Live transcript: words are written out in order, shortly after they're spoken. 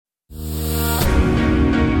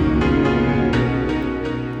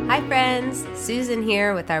Susan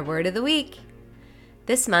here with our Word of the Week.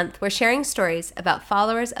 This month, we're sharing stories about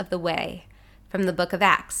followers of the Way from the book of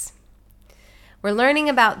Acts. We're learning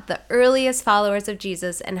about the earliest followers of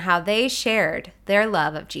Jesus and how they shared their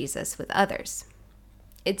love of Jesus with others.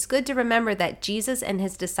 It's good to remember that Jesus and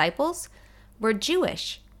his disciples were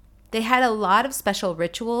Jewish. They had a lot of special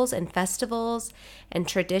rituals and festivals and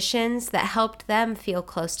traditions that helped them feel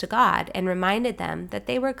close to God and reminded them that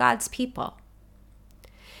they were God's people.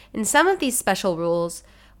 And some of these special rules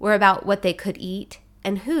were about what they could eat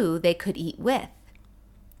and who they could eat with.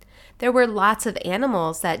 There were lots of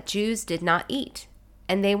animals that Jews did not eat,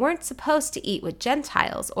 and they weren't supposed to eat with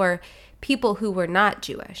Gentiles or people who were not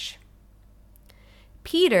Jewish.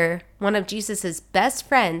 Peter, one of Jesus' best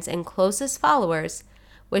friends and closest followers,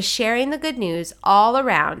 was sharing the good news all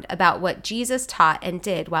around about what Jesus taught and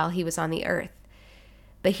did while he was on the earth.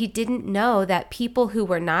 But he didn't know that people who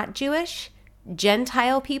were not Jewish,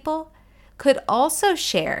 Gentile people, could also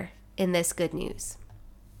share in this good news.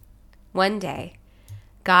 One day,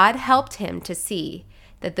 God helped him to see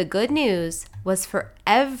that the good news was for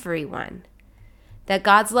everyone, that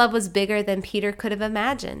God's love was bigger than Peter could have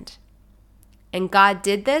imagined. And God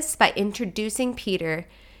did this by introducing Peter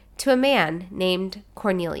to a man named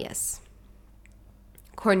Cornelius.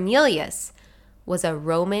 Cornelius was a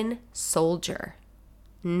Roman soldier,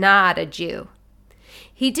 not a Jew.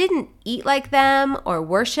 He didn't eat like them or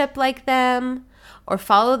worship like them or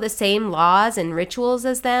follow the same laws and rituals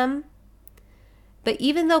as them. But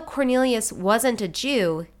even though Cornelius wasn't a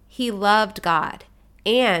Jew, he loved God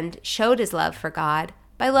and showed his love for God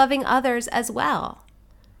by loving others as well.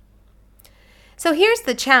 So here's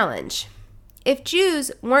the challenge. If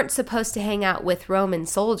Jews weren't supposed to hang out with Roman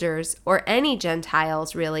soldiers or any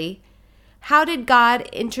Gentiles really, how did God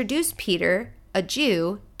introduce Peter, a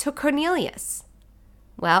Jew, to Cornelius?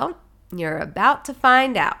 Well, you're about to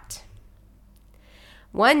find out.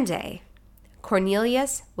 One day,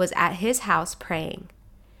 Cornelius was at his house praying,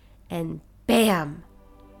 and bam!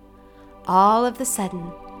 All of a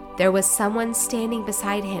sudden, there was someone standing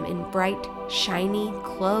beside him in bright, shiny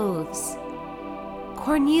clothes.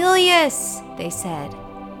 "Cornelius," they said.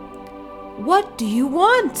 "What do you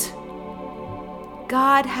want?"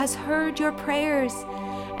 "God has heard your prayers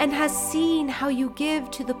and has seen how you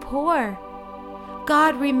give to the poor.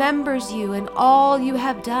 God remembers you and all you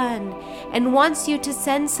have done and wants you to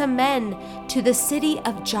send some men to the city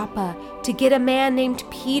of Joppa to get a man named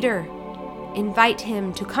Peter. Invite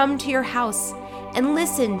him to come to your house and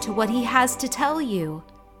listen to what he has to tell you."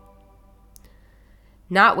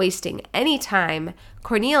 Not wasting any time,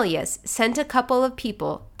 Cornelius sent a couple of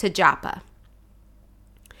people to Joppa.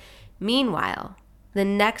 Meanwhile, the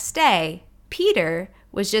next day, Peter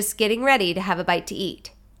was just getting ready to have a bite to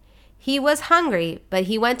eat. He was hungry, but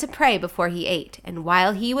he went to pray before he ate. And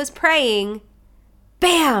while he was praying,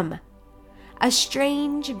 bam! A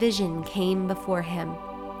strange vision came before him.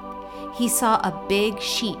 He saw a big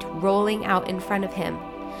sheet rolling out in front of him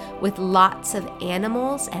with lots of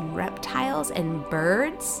animals and reptiles and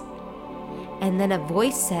birds. And then a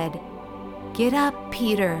voice said, "Get up,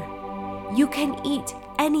 Peter. You can eat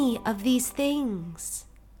any of these things."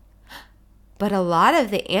 But a lot of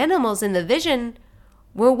the animals in the vision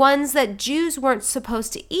were ones that Jews weren't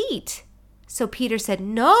supposed to eat. So Peter said,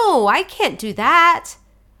 "No, I can't do that."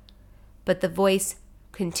 But the voice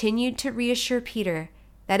continued to reassure Peter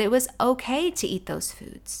that it was okay to eat those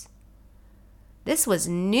foods. This was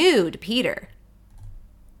new to Peter.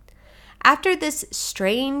 After this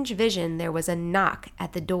strange vision, there was a knock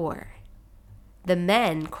at the door. The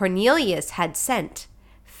men Cornelius had sent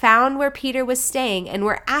found where Peter was staying and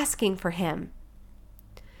were asking for him.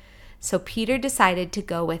 So Peter decided to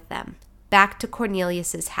go with them back to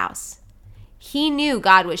Cornelius' house. He knew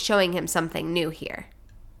God was showing him something new here.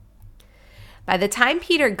 By the time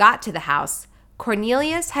Peter got to the house,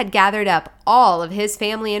 Cornelius had gathered up all of his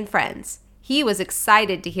family and friends. He was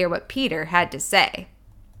excited to hear what Peter had to say.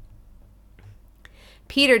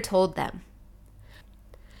 Peter told them,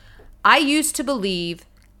 "I used to believe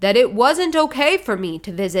that it wasn't okay for me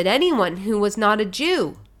to visit anyone who was not a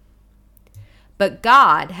Jew. But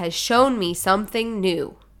God has shown me something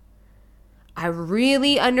new. I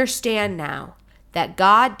really understand now that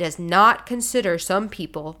God does not consider some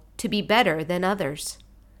people to be better than others.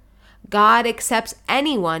 God accepts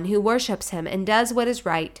anyone who worships him and does what is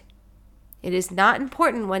right. It is not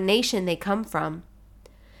important what nation they come from.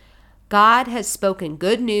 God has spoken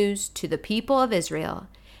good news to the people of Israel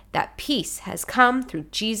that peace has come through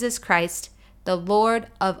Jesus Christ, the Lord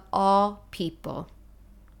of all people."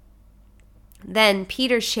 Then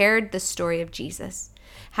Peter shared the story of Jesus,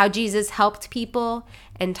 how Jesus helped people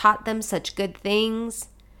and taught them such good things,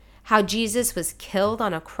 how Jesus was killed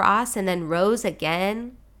on a cross and then rose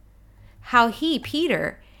again, how he,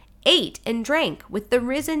 Peter, ate and drank with the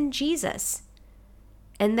risen Jesus,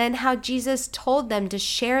 and then how Jesus told them to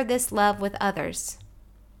share this love with others.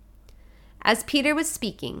 As Peter was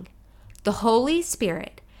speaking, the Holy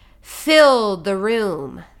Spirit filled the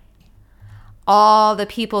room. All the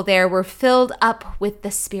people there were filled up with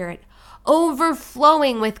the Spirit,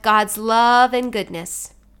 overflowing with God's love and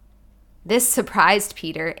goodness. This surprised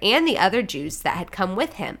Peter and the other Jews that had come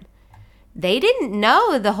with him. They didn't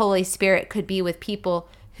know the Holy Spirit could be with people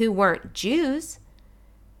who weren't Jews,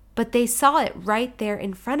 but they saw it right there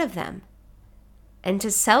in front of them. And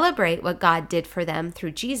to celebrate what God did for them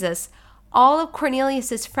through Jesus, all of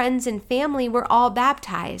Cornelius' friends and family were all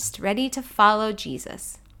baptized, ready to follow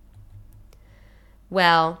Jesus.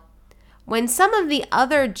 Well, when some of the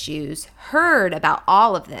other Jews heard about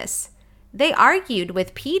all of this, they argued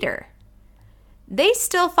with Peter. They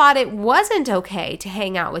still thought it wasn't okay to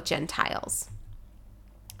hang out with Gentiles.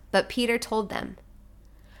 But Peter told them,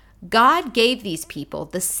 God gave these people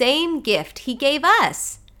the same gift he gave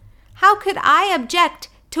us. How could I object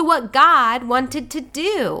to what God wanted to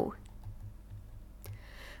do?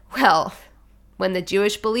 Well, when the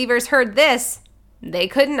Jewish believers heard this, they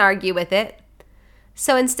couldn't argue with it.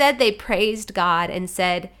 So instead they praised God and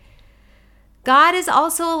said, God is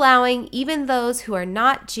also allowing even those who are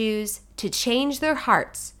not Jews to change their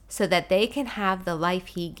hearts so that they can have the life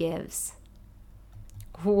he gives.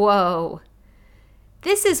 Whoa.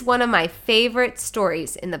 This is one of my favorite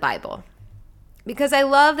stories in the Bible because I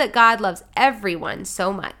love that God loves everyone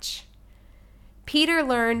so much. Peter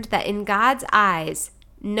learned that in God's eyes,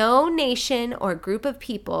 no nation or group of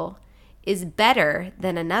people is better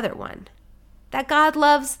than another one. That God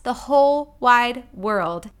loves the whole wide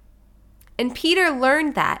world. And Peter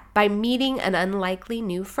learned that by meeting an unlikely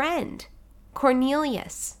new friend,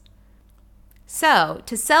 Cornelius. So,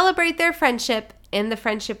 to celebrate their friendship and the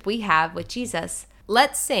friendship we have with Jesus,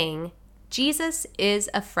 let's sing, Jesus is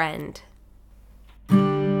a Friend.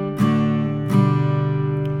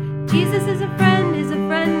 Jesus is a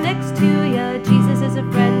friend next to ya. Jesus is a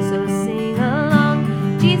friend, so sing along.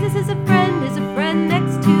 Jesus is a friend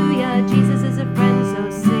next to ya. Jesus is a friend, so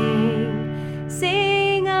sing.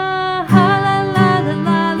 Sing a ha la la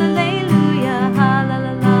la la la aleluya, ha la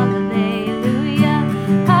la la la aleluya,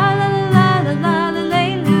 ha la la la la la la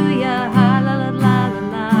aleluya, ha la la la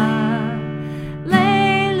la la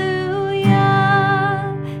aleluya.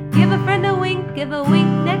 Give a friend a wink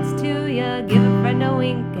next to ya. Give a friend a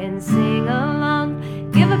wink and sing along.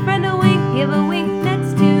 Give a friend a wink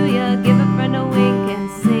next to ya. Give a friend a wink and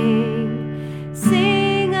sing.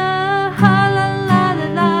 Sing a ha la la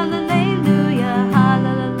la la la aleluya, ha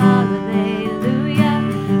la la la la aleluya,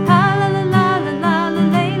 ha la la la la la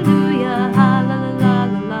la aleluya, ha la la la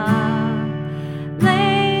la la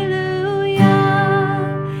aleluya.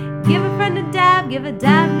 Give a friend a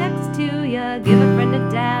dab next to ya. Give a friend a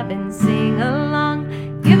dab and sing along.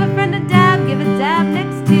 Give a friend a dab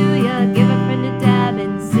next to ya. Give a friend a dab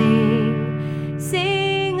and sing.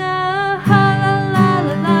 Sing a ha la la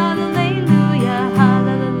la la la aleluya, ha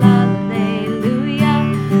la la la la aleluya,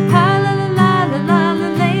 ha la la la la la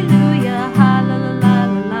la aleluya, ha la la la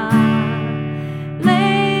la la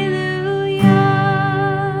aleluya.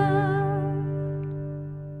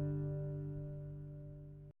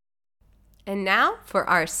 And now for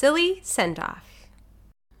our silly send-off.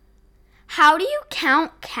 How do you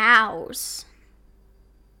count cows?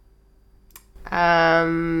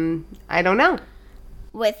 I don't know.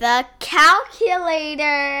 With a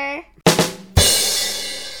calculator.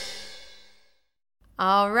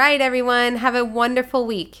 All right, everyone. Have a wonderful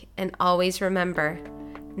week. And always remember,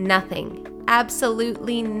 nothing,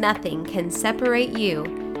 absolutely nothing can separate you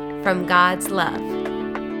from God's love.